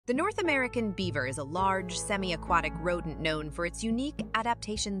The North American beaver is a large, semi-aquatic rodent known for its unique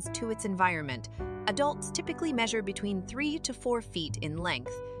adaptations to its environment. Adults typically measure between 3 to 4 feet in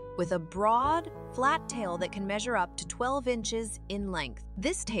length, with a broad, flat tail that can measure up to 12 inches in length.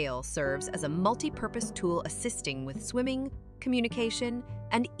 This tail serves as a multi-purpose tool assisting with swimming, communication,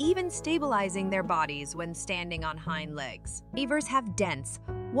 and even stabilizing their bodies when standing on hind legs. Beavers have dense,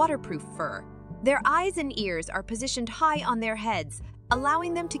 waterproof fur. Their eyes and ears are positioned high on their heads,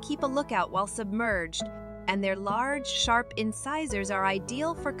 allowing them to keep a lookout while submerged, and their large, sharp incisors are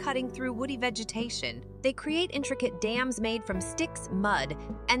ideal for cutting through woody vegetation. They create intricate dams made from sticks, mud,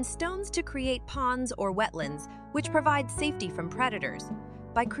 and stones to create ponds or wetlands, which provide safety from predators.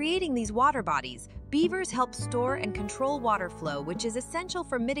 By creating these water bodies, beavers help store and control water flow, which is essential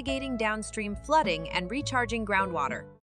for mitigating downstream flooding and recharging groundwater.